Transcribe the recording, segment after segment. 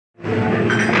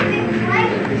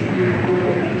All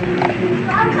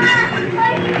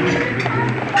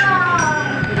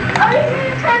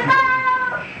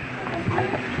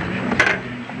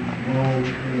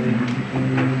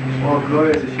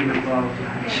glory to Srila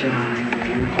Prabhupada.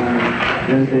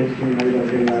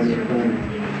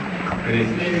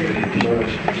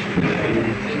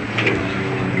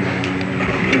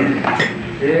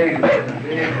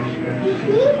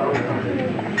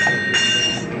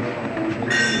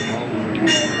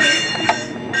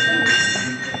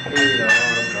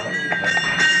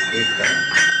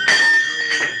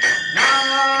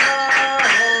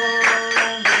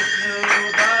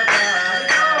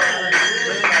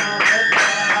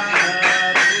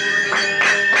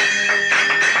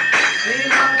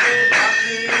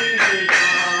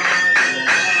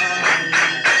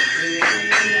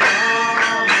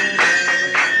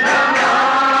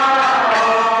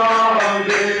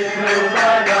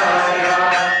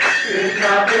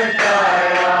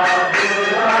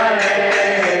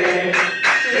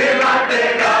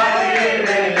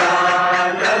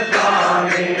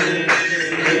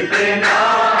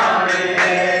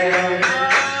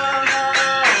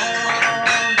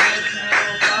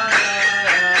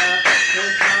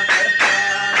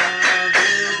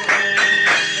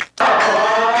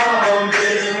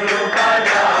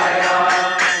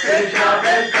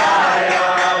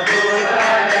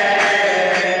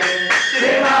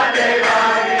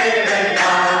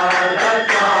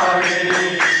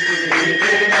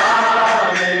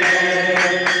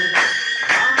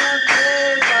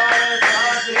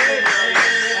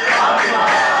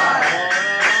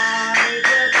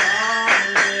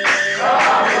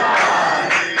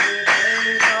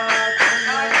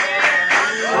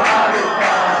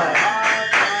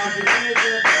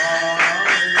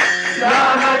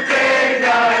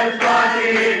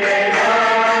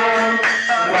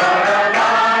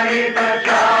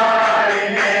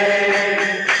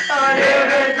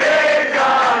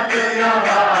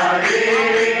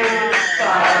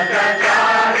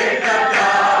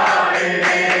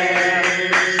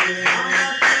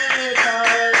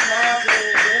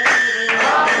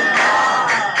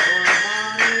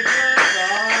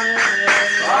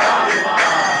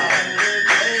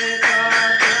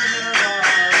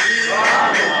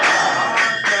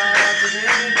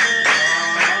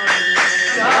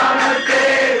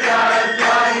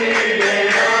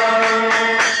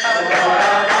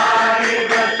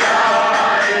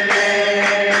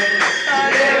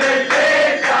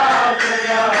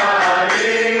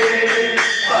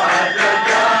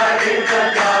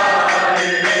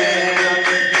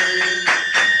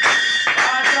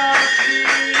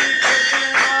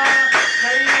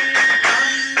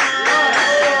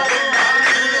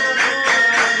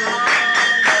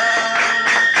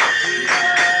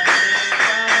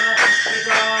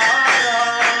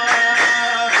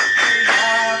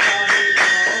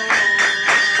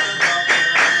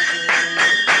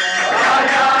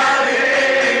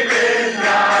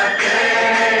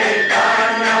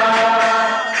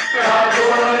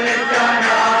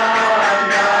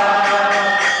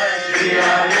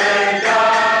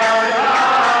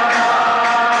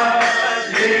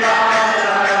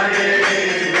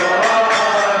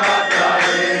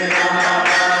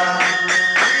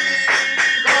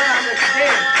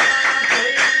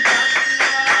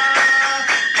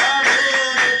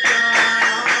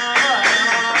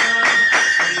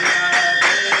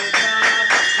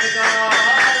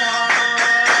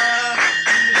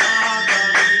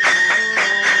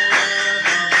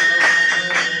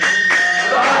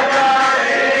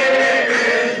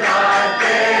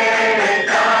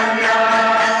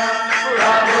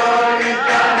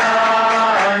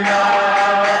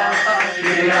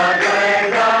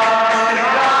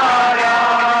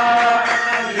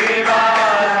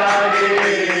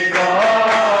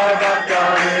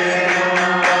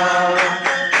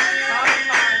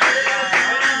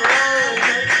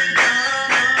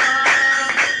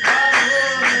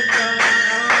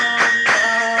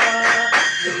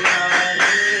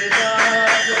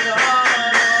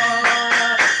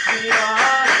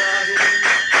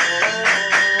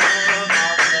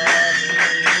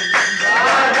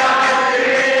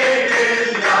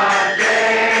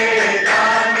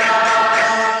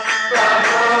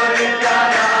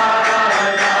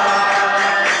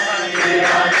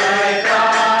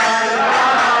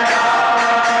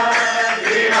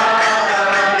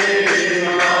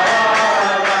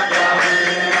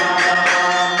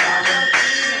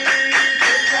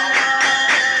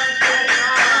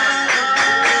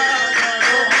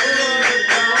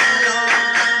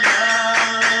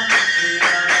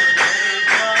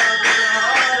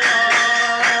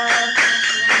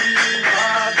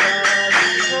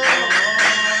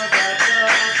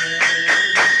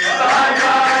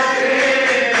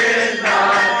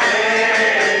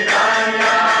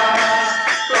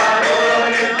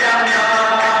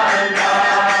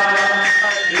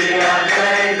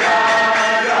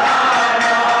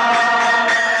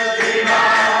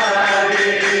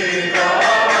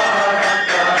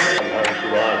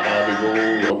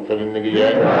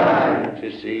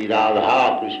 Shri Radha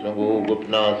Krishna गो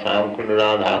गोपनाथ श्याम कुंड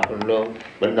राधा कुंड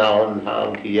वृंदावन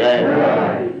धाम की जय,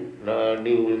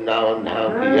 new Vrindavan धाम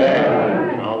की जय,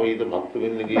 स्वामी तो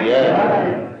भक्तबिंद की जय,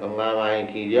 गंगा माई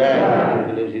की जय,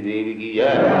 तुलसी देवी की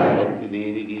जय, भक्ति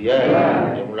देवी की जय,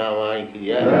 यमुना माई की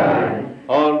जय।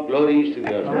 All glories to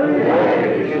the Lord.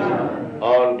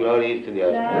 All glories to the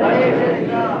Lord.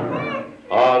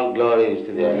 All glories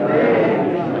to the Lord.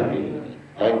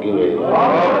 Thank you very much.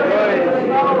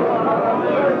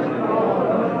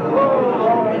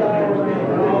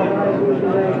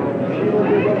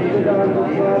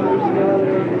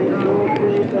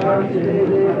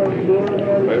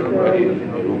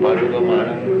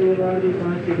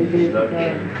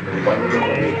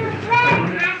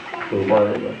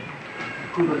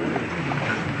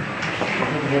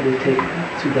 had to take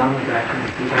Sudama back and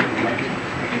do something like it.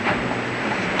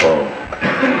 Oh.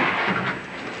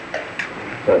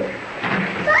 Good.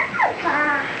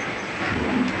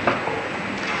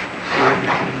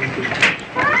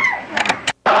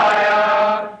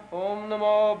 Om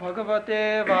Namo Bhagavate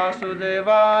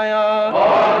Vasudevaya.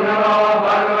 Om Namo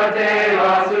Bhagavate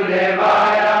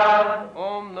Vasudevaya.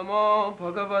 Om Namo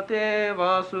Bhagavate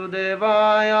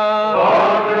Vasudevaya.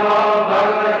 Om Namo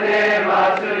Bhagavate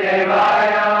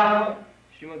Vasudevaya.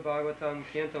 Srimad Bhagavatam,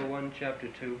 Canto 1, Chapter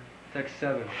 2, Text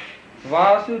 7.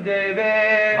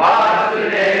 Vasudeve,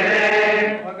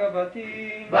 Vasudeve,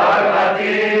 Bhagavati,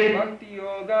 Bhagavati, Bhakti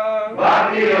Yoga,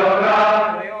 Bhakti Yoga,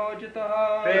 Prayojitaha,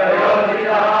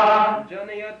 Prayojitaha,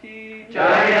 Janayati,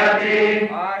 Janayati,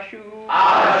 Ashu,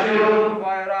 Ashu,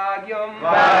 Vairagyam,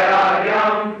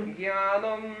 Vairagyam,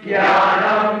 Jnanam,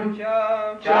 Jnanam,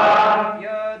 Cha,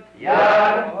 Yad,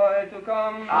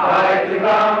 Ahaitukam,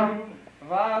 Ahaitukam,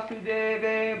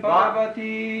 Vasudeve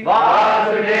Bhagavati,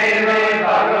 Vasudeve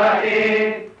Bhagavati,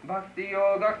 Bhakti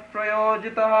Yoga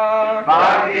Prayojitaha,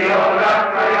 Bhakti Yoga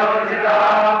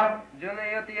Prayojitaha,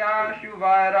 Janayati Ashu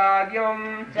Vairagyam,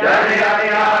 Janayati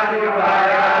Ashu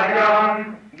Vairagyam,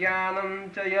 Jnanam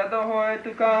Cha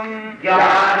Yadahoitukam,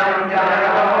 Jnanam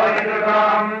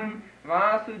Janahoitukam,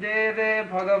 Vasudeve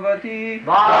Bhagavati,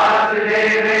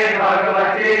 Vasudeve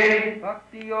Bhagavati,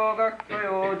 Bhakti Yoga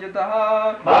Prayojitaha,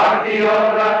 Bhakti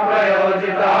Yoga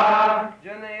Prayojitaha,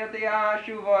 Janayati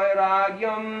Ashu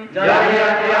Vairagyam,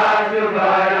 Janayati Ashu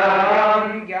Vairagyam,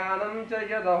 Jnanam Cha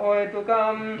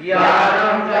Yadahoitukam,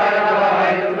 Jnanam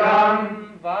Janahoitukam,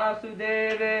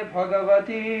 Vasudeve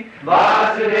Bhagavati,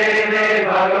 Vasudeve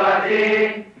Bhagavati,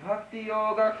 Bhakti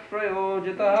Yoga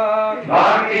Prayojitaha,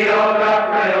 Bhakti Yoga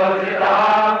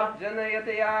Prayojitaha,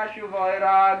 Janayati Ashu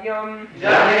Vairagyam,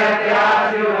 Janayati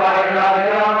Ashu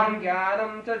Vairagyam,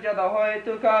 Jnanam Cha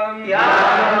Yadahoitukam,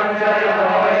 Jnanam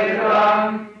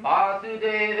Janahoitukam,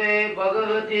 Vasudeve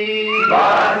Bhagavati,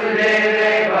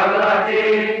 Vasudeve Bhagavati,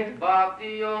 Bhakti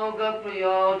Yoga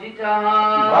Prayojitaha,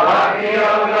 Bhakti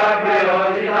Yoga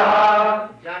Prayojitaha,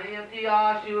 Janayati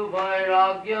Ashu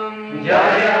Vairagyam,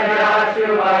 Janayati Ashu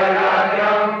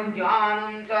Vairagyam,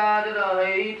 Jnanam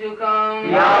Chadadahaitukam,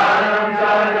 Jnanam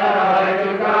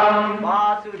Janahoitukam,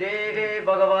 Vasudeve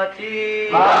Bhagavati,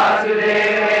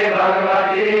 Vasudeve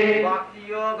Bhagavati, Bhakti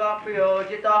Yoga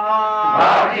Prayojitaha,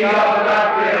 Bhakti Yoga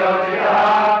Prayojitaha,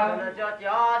 Janayati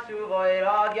Ashu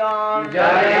Vairagyam,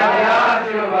 Janayati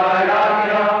Ashu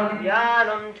Vairagyam,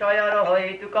 Jnanam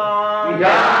Chadadahaitukam,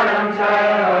 Jnanam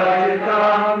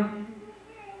Janahoitukam.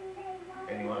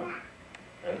 Anyone?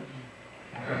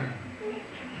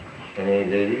 Any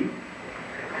lady?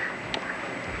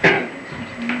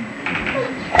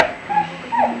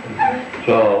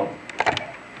 So,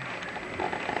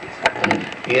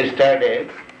 yesterday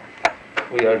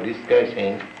we are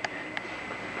discussing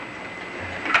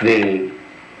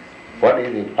what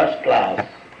is the first class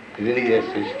religious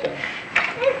system.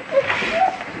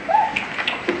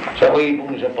 Savai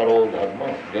pumsa paro dharma,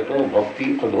 jato bhakti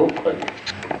adho khali.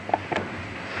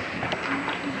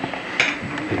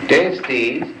 The test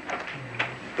is,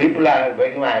 people are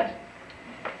very much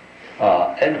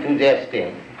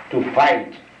enthusiastic to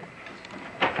fight.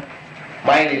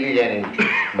 My religion is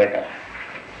better.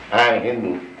 I am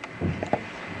Hindu.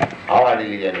 Our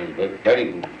religion is very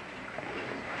good.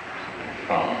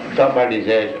 Somebody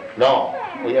says, no,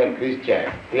 we are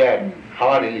Christian.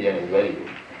 Our religion is very good.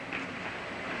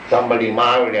 Somebody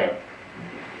Mohammedan.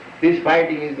 This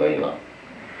fighting is going on.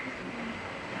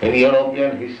 In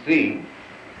European history,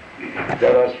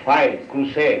 there was fight,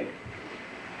 crusade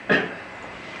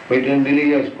between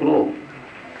religious groups.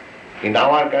 In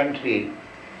our country,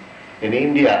 in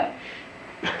India,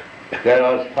 there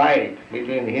was fight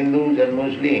between Hindus and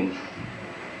Muslims.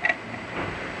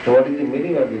 So what is the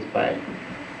meaning of this fight?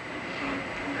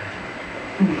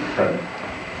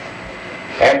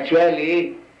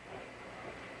 Actually,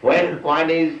 when one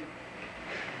is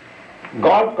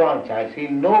God conscious, he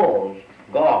knows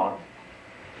God,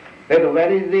 then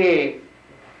where is the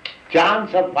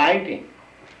chance of fighting?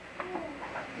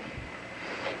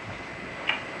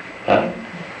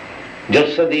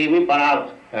 Jasya Devi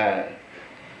Parav.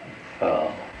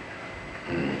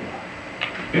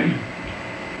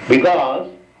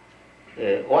 Because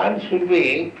one should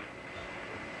be,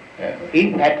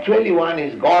 if actually one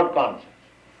is God conscious,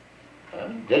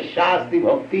 Jasyasti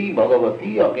Bhakti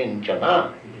Bhagavati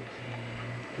Akinchana,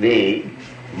 the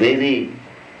Vedic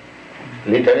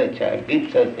literature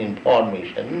gives us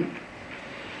information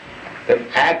that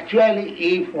actually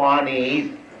if one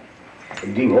is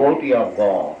devotee of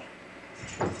God,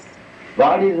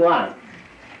 God is one,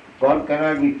 God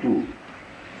cannot be two.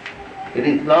 It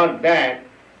is not that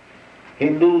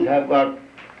Hindus have got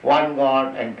one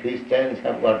God and Christians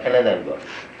have got another God.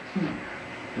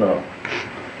 No.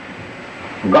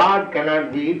 God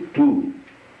cannot be two.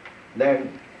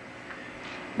 Then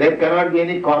there cannot be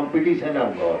any competition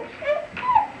of gods.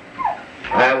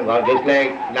 I am God, just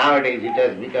like nowadays it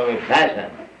has become a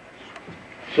fashion.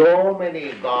 So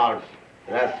many gods,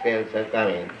 rascals are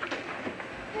coming.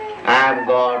 I am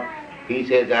God, he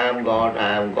says I am God,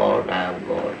 I am God, I am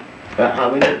God. But how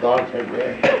many gods are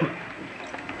there?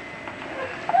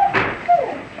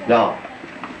 No.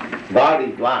 God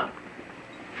is one.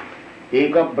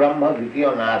 Eka Brahma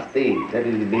Dvitiya Nasti, that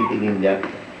is the basic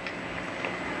injunction.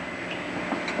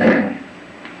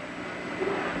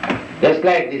 Just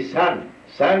like the sun,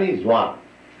 sun is one.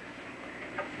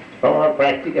 From our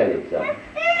practical example.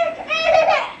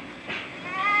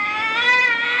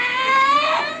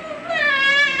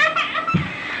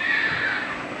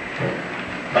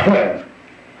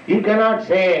 You cannot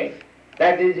say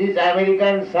that this is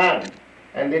American sun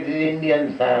and this is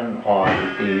Indian sun or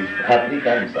it is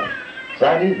African sun.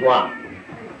 Sun is one.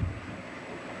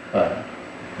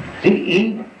 See,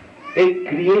 if a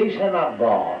creation of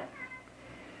God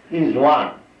is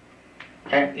one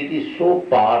and it is so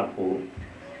powerful,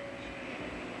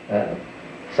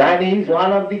 sun is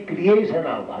one of the creation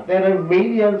of God. There are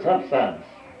millions of suns.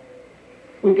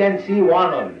 We can see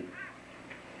one only.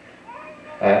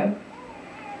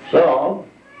 So,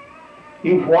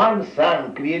 if one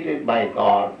sun created by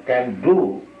God can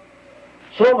do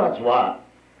so much work,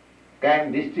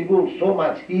 can distribute so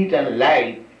much heat and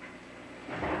light,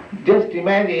 just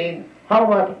imagine how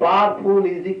much powerful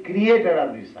is the creator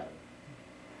of the sun.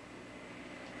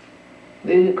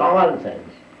 This is common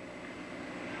sense.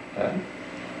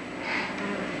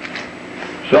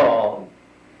 So,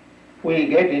 we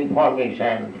get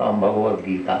information from Bhagavad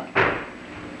Gita.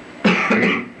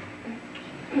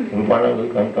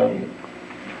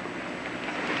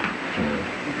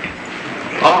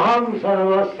 Aham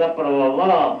sarvasya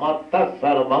prabhava matta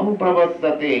sarvam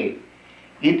pravaddate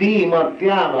iti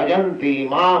matya bhajanti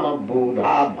mam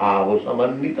buddha bhava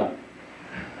samannita.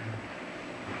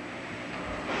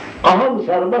 Aham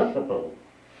sarvasya prabhava.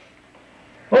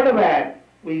 Whatever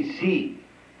we see,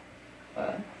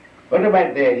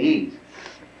 whatever there is,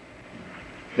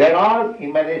 they are all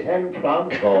emanation from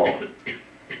God.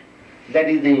 That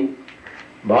is the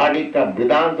verdict of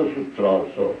Vedanta Sutra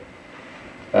also.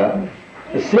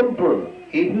 Simple.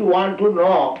 If you want to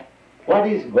know what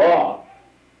is God,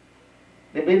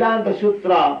 the Vedanta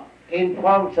Sutra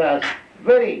informs us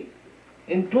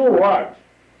in 2 words.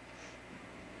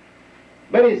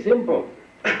 Very simple.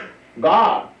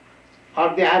 God,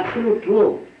 or the absolute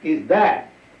truth, is that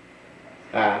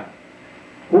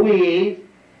who is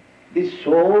the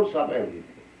source of everything.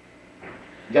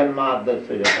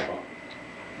 Janmadasya jataha.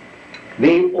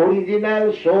 The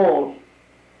original source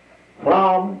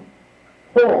from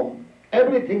whom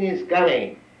everything is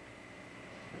coming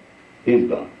is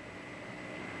God.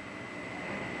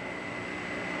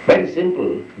 Very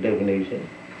simple definition.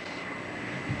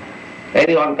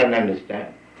 Anyone can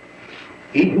understand.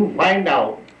 If you find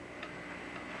out,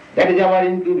 that is our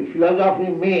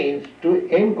philosophy means to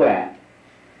inquire.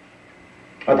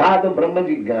 Athata Brahma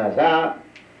Jigyasa,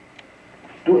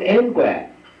 to inquire.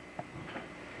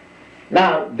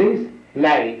 Now this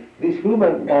life, this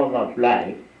human form of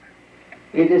life,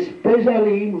 is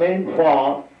especially meant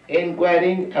for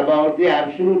inquiring about the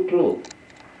absolute truth.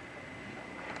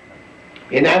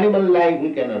 In animal life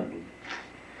we cannot do.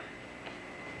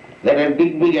 There are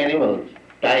big animals,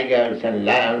 tigers and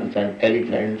lions and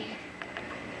elephants,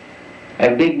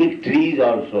 and big trees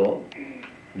also.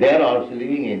 They are also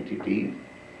living entities.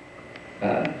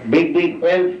 Big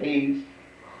whale fish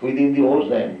within the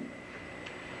ocean,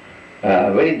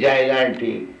 very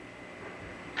gigantic.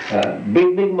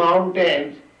 Big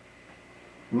mountains.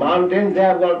 Mountains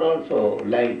have got also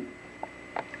life.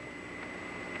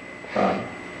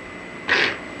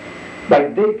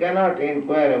 But they cannot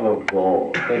inquire about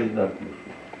God. That is not true.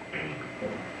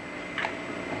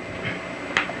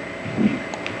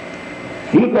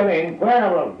 You can inquire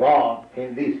about God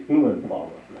in this human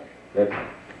form of life. That's all.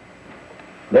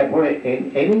 Therefore,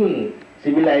 in any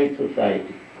civilized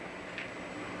society,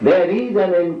 there is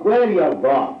an inquiry of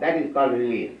God. That is called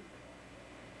religion.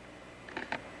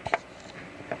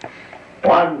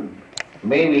 One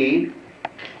maybe,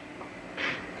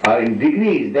 or in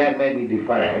degrees there may be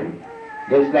different.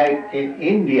 Just like in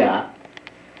India,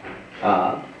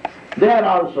 they are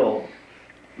also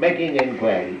making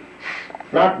inquiry.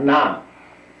 Not now,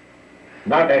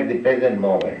 not at the present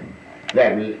moment. They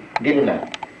have given up.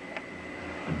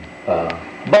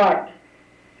 But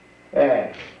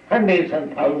hundreds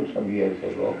and thousands of years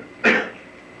ago,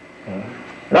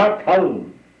 not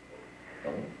thousands,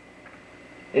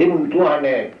 even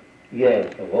 200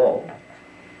 years ago,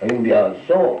 India was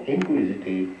so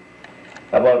inquisitive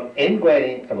about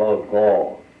inquiring about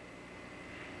God.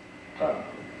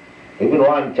 Even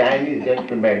one Chinese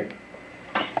gentleman,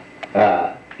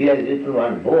 he has written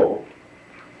one book,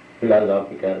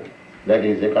 philosophical, that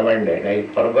is recommended. I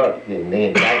forgot the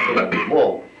name, title of the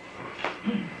book.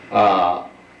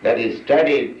 That is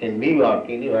studied in New York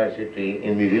University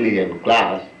in the religion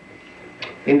class.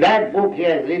 In that book he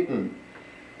has written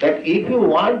that if you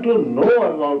want to know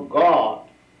about God,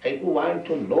 if you want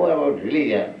to know about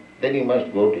religion, then you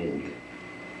must go to India.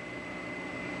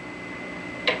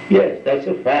 Yes, that's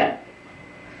a fact.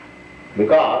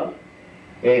 Because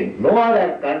in no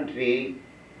other country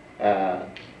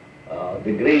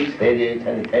the great sages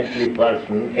and saintly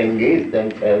persons engage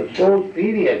themselves so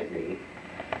seriously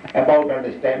about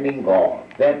understanding God.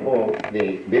 Therefore,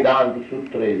 the Vedanta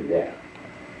Sutra is there.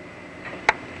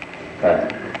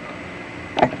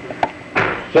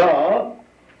 So,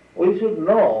 we should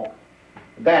know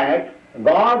that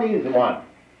God is one.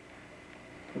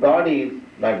 God is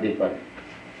not different.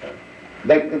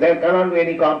 There cannot be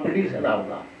any competition of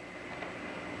God.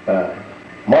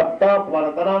 Matta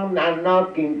paratanam nanna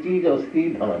kinchi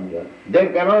asti dhananja.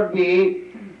 There cannot be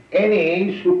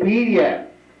any superior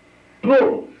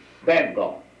truth than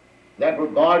God. Therefore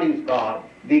God is called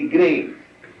the great.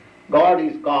 God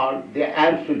is called the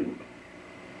absolute.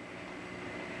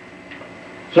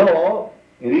 So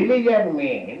religion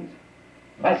means,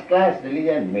 first class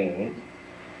religion means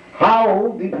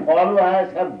how the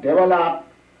followers have developed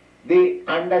the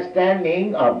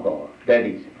understanding of God. That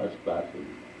is first class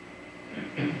religion.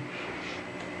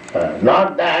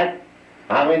 Not that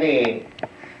how many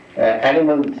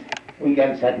animals we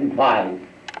can sacrifice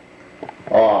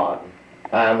or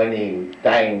how many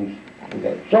times.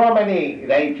 So many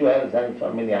rituals and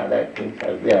so many other things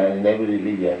are there in every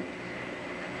religion.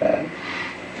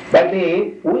 But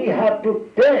we have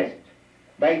to test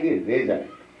by the result.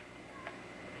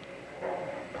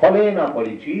 Phalena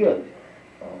parichiyate.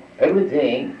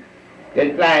 Everything,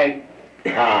 just like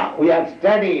we have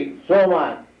studied so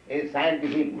much, a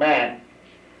scientific man,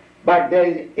 but there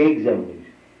is examination.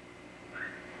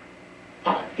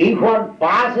 If one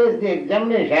passes the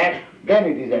examination, then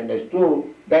it is understood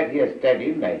that he has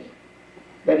studied nicely.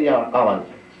 That is our common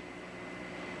sense.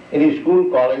 In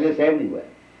school, colleges, everywhere.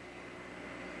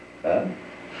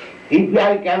 If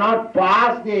I cannot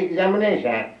pass the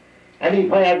examination, and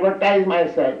if I advertise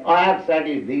myself, I have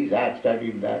studied this, I have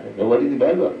studied that, so what is the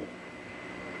value of it?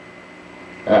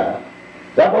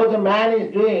 Suppose a man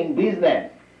is doing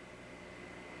business.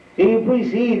 If we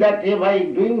see that by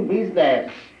doing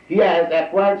business, he has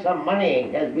acquired some money,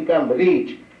 he has become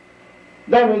rich,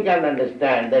 then we can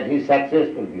understand that he is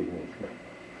successful businessman.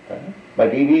 But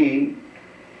if he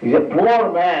is a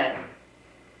poor man,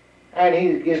 and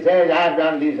he says, I have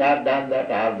done this, I have done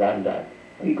that, I have done that,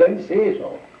 he can say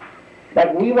so.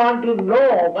 But we want to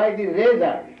know by the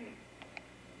result.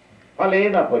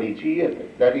 Phalena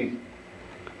parichiyate, that is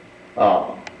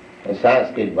a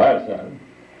Sanskrit version.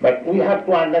 But we have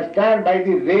to understand by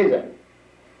the result.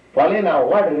 Phalena,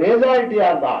 what result you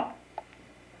have got?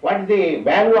 What is the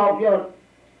value of your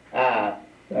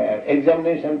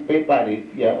examination paper,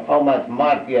 how much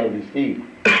mark you have received?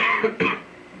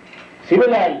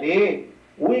 Similarly,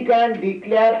 we can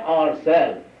declare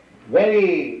ourselves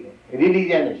very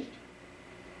religionist,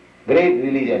 great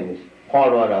religionist,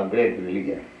 follower of great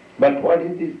religion. But what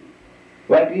is this?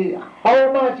 What is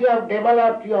how much you have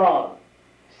developed your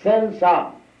sense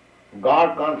of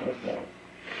God consciousness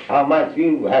how much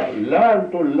you have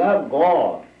learned to love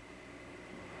God.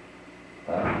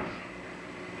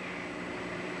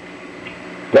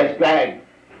 Just like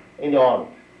in your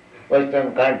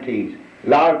Western countries,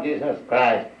 Lord Jesus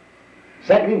Christ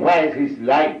sacrificed his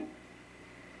life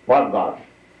for God.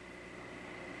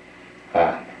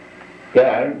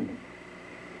 Here,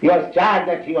 he was charged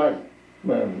that he was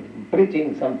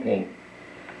preaching something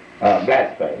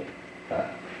blasphemy.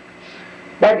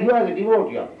 But he was a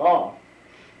devotee of God.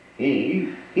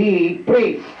 He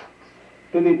preached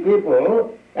to the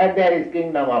people that there is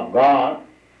kingdom of God,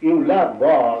 you love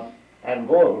God and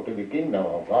go to the kingdom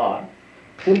of God.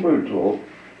 Simple truth.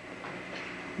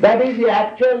 That is the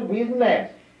actual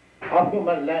business of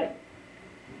human life.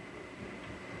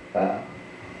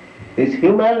 This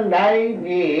human life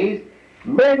is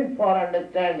meant for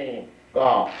understanding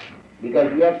God,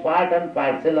 because we are part and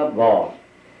parcel of God,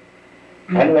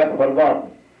 and we have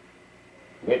forgotten.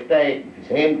 Just like the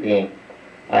same thing,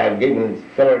 I have given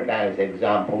several times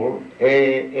example.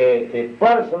 A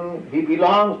person, he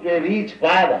belongs to a rich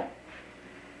father,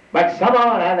 but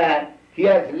somehow or other he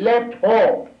has left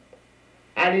home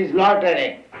and is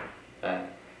loitering.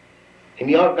 In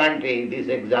your country, this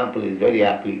example is very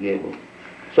applicable.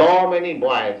 So many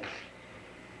boys,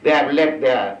 they have left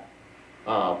their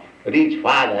rich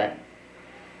father,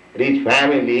 rich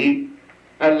family,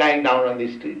 and lying down on the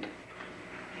street.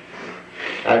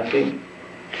 That's it.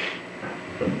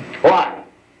 Why?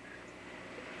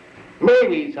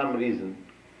 Maybe some reason.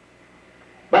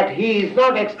 But he is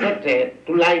not expected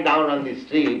to lie down on the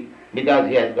street because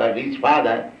he has got rich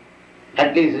father,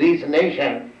 at least rich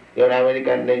nation, your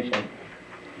American nation.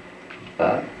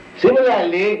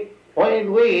 Similarly,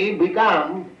 when we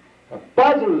become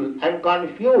puzzled and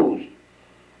confused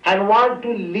and want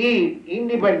to live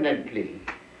independently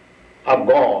of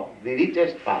God, the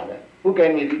richest father, who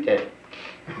can be richer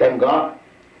than God?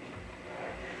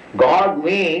 God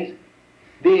means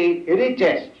the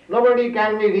richest. Nobody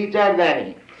can be richer than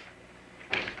him.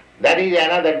 That is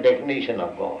another definition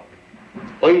of God.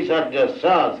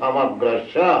 Oisarjasya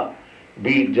samagrasya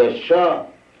bijasya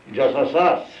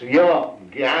jasasa sriya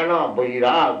jnana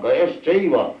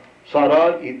vairagyaschaiva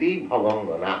sara iti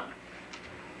bhavangana.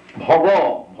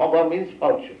 Bhava means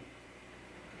fortune.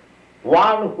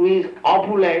 One who is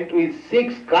opulent with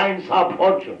 6 kinds of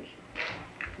fortunes.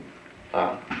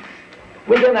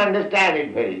 We can understand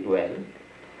it very well.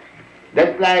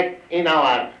 Just like in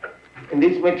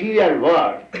this material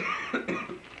world,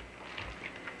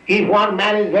 if one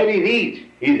man is very rich,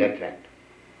 he is attracted.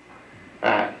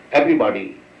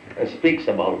 Everybody speaks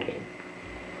about him.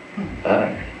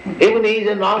 Even he is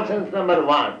a nonsense number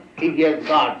 1. If he has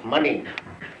got money,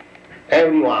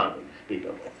 everyone speaks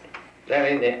about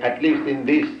it. At least in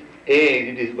this age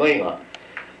it is going on.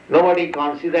 Nobody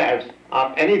considers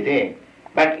of anything.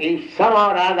 But if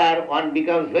somehow or other one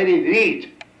becomes very rich,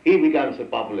 he becomes a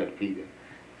popular figure.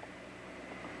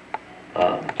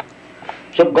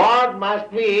 So God must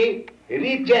be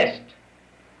richest.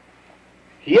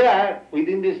 Here,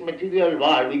 within this material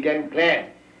world, we can claim,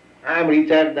 I am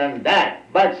richer than that,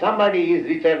 but somebody is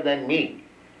richer than me.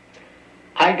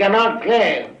 I cannot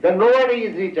claim that nobody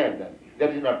is richer than me.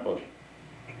 That is not possible.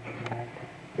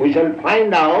 We shall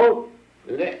find out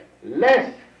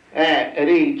less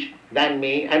rich than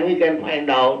me, and we can find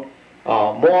out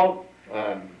more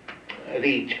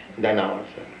rich than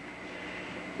ourselves.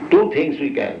 2 things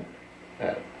we can.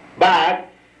 But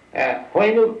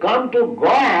when you come to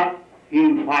God,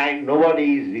 you will find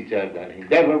nobody is richer than him.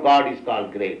 Therefore God is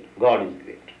called great. God is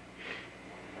great.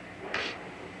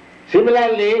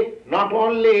 Similarly, not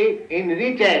only in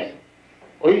riches,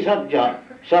 oisajya,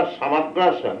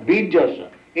 samagrasya, bijasya,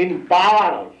 in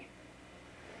power also.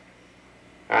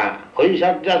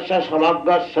 Oisajyasya,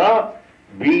 samagrasya,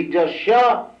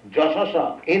 bijasya,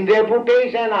 jasasya, in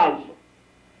reputation also.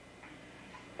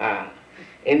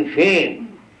 In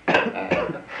fame.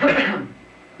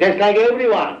 Just like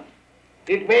everyone.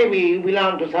 It may be you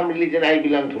belong to some religion, I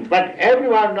belong to, but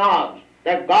everyone knows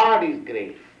that God is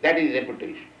great. That is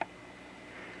reputation.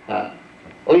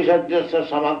 Oisajyasya,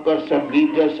 samagrasya,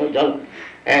 bijasya, jasasya,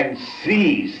 and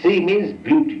Sri means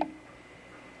beauty.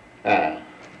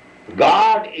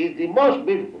 God is the most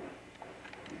beautiful.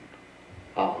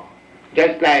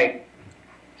 Just like,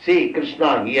 see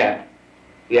Krishna here,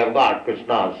 we have got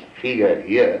Krishna's figure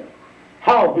here.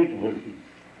 How beautiful he is.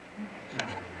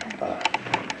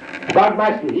 God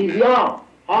must be, he is young,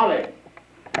 always.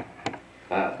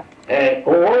 An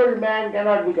old man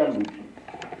cannot become beautiful.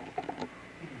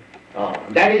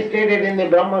 That is stated in the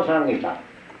Brahma Samhita.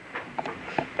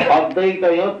 Advaita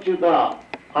yachyuta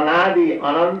anadi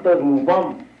ananta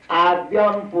rupam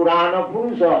Adyam Purana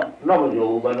Purusha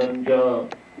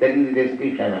Navajovananja. That is the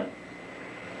description.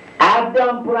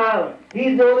 Adyam Purana, he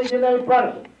is the original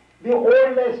person, the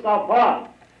oldest of all.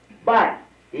 But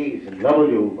he is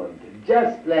Navajovananja,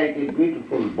 just like a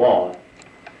beautiful boy,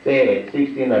 say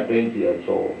 16 or 20 years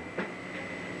old.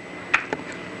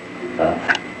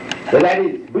 So that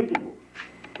is beautiful,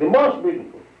 the most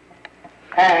beautiful,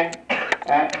 and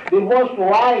the most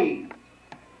wise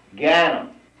jnana.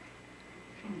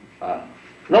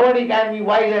 Nobody can be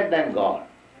wiser than God.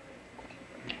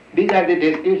 These are the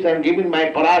descriptions given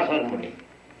by Parasar Muni,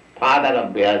 father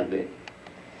of Vyasdev.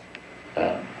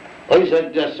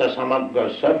 Aisajyasya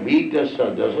samagrasya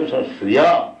bijasya jasasya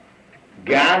sriya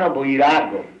jnana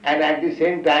vairagya, and at the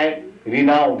same time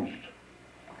renounced.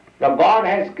 Now God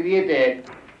has created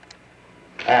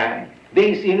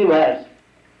this universe.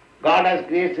 God has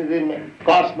created the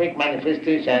cosmic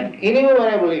manifestation,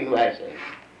 innumerable universes.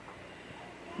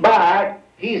 But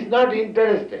he is not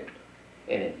interested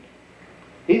in it.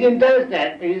 He is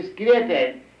interested, he is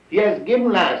created, he has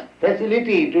given us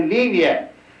facility to live here.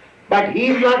 But he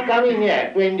is not coming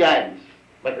here to enjoy this.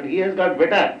 But he has got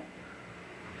better.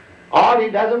 Or he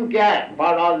doesn't care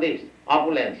about all these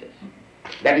opulences.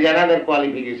 That is another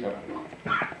qualification of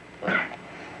God.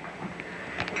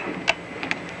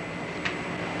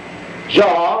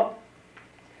 So,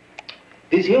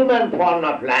 this human form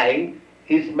of life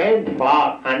is meant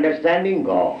for understanding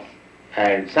God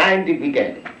and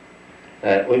scientifically,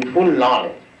 with full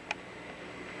knowledge.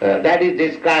 That is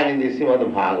described in the Srimad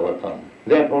Bhagavatam.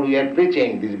 Therefore we are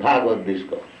preaching this Bhagavad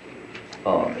discourse.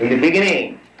 In the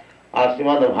beginning of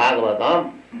Srimad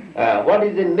Bhagavatam, what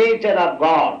is the nature of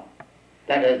God?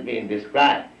 That has been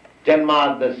described.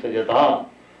 Janmadasya jata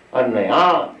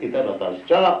annaya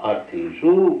itaratascha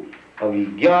arthishu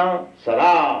avijñā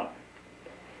sarat.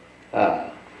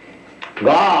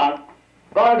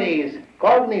 God is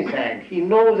cognizant, he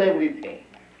knows everything.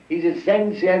 He is a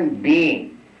sentient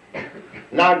being,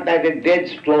 not like a dead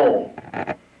stone.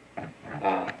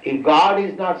 If God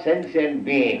is not sentient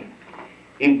being,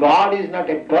 if God is not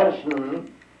a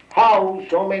person, how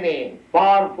so many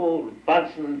powerful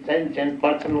persons, sentient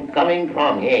persons coming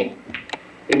from him?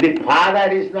 If the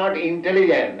father is not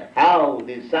intelligent, how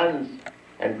the sons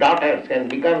and daughters can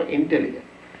become intelligent?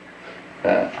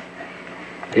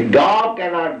 A dog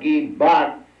cannot give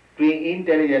birth to an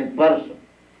intelligent person.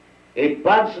 A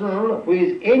person who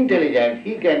is intelligent,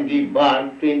 he can give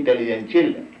birth to intelligent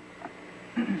children.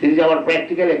 This is our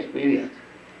practical experience.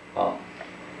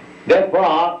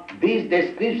 Therefore, this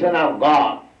description of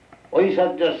God,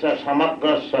 Vaisajyasya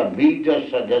samagrasya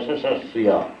bijasya jasasya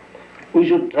sriya, we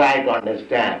should try to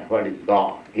understand what is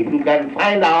God. If you can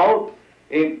find out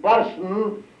a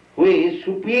person who is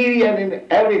superior in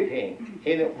everything,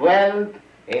 in wealth,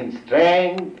 in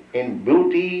strength, in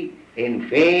beauty, in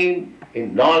fame,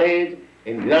 in knowledge,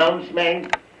 in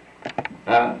renouncement,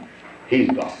 he is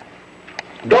God.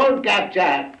 Don't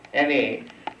capture any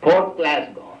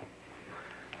fourth-class God.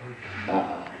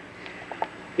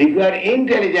 If you are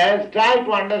intelligent, try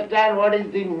to understand what is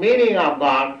the meaning of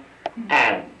God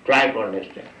and try to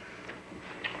understand.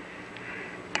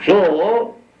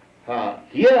 So,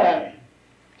 here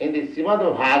in the Srimad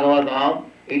Bhagavatam,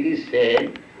 it is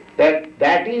said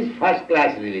that is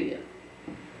first-class religion.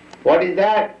 What is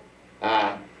that?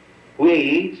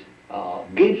 Which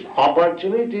gives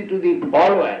opportunity to the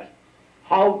followers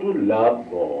how to love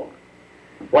God.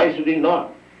 Why should we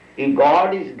not? If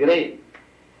God is great,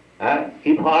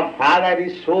 if our Father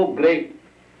is so great,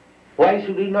 why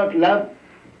should we not love?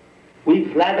 We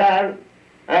flatter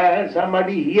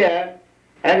somebody here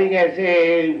having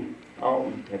say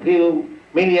a few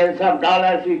millions of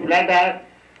dollars, we flatter,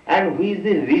 and who is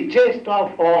the richest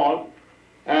of all,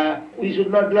 we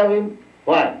should not love him.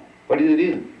 Why? What is the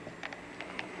reason?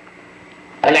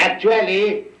 And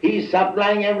actually, he is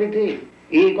supplying everything.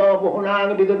 Eko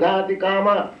bhunang vidudhati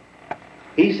kama.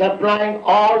 He is supplying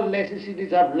all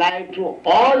necessities of life to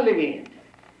all living,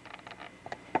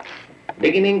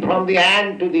 beginning from the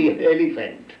ant to the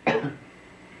elephant.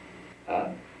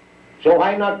 So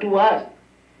why not to us?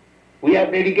 We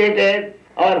have dedicated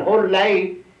our whole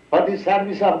life for the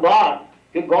service of God.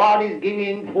 If God is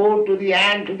giving food to the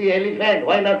ant, to the elephant,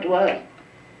 why not to us?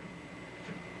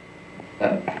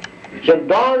 So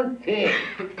don't think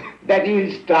that you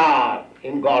will starve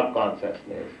in God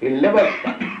consciousness. You will never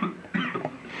starve.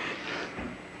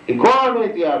 You go on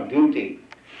with your duty,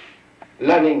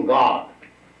 loving God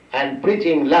and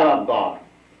preaching love of God.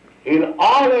 You will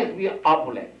always be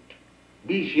opulent.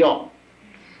 Be sure.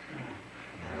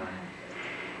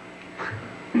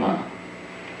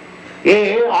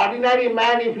 A ordinary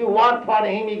man, if you work for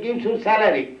him, he gives you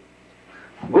salary.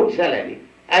 good salary,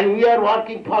 and we are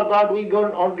working for God, we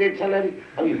don't get salary.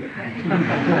 How is it?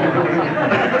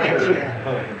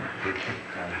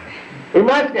 We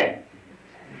must get.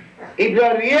 If you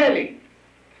are really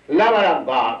lover of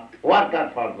God,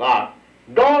 worker for God,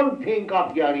 don't think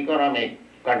of your economic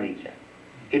condition.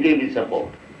 It will be support.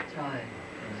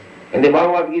 In the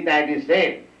Bhagavad Gita it is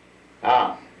said,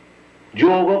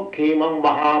 Yoga Khemam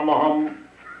Mahamaham.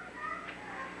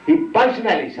 He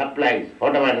personally supplies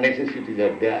whatever necessities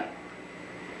are there.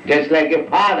 Just like a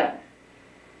father,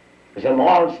 a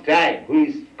small child who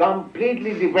is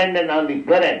completely dependent on the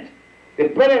parents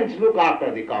look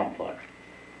after the comfort.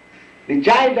 The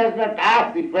child does not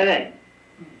ask the parent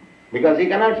because he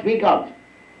cannot speak out.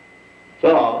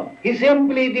 So he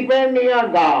simply depending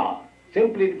on God,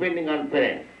 simply depending on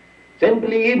parents. If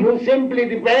you simply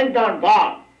depend on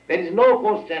God, there is no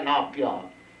question of your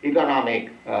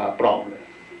economic problem.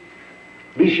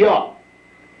 Be sure.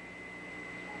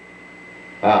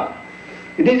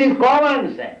 This is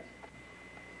common sense.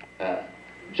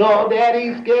 So there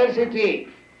is scarcity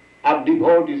of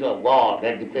devotees of God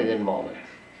at the present moment.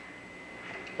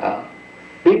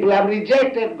 People have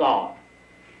rejected God.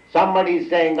 Somebody is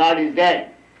saying God is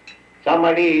dead.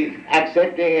 Somebody is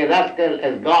accepting a rascal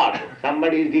as God.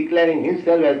 Somebody is declaring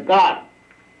himself as God.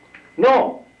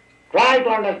 No. Try to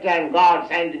understand God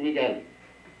scientifically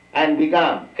and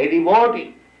become a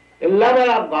devotee, a lover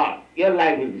of God. Your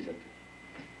life will be successful.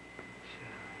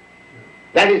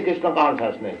 That is Krishna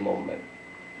consciousness movement.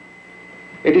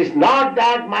 It is not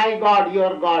that my God,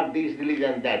 your God, this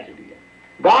religion, that religion.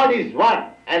 God is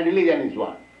one and religion is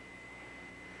one.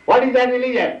 What is that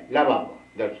religion? Love of God.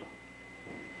 That's all.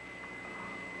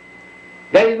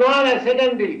 There is no other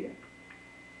second religion.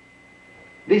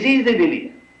 This is the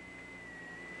religion.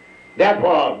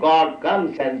 Therefore, God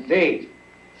comes and says,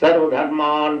 Sarva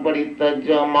dharman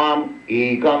parityajya mam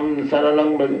ekam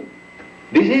saranam braja.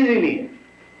 This is religion.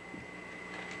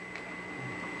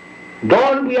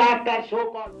 Don't be after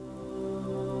so-called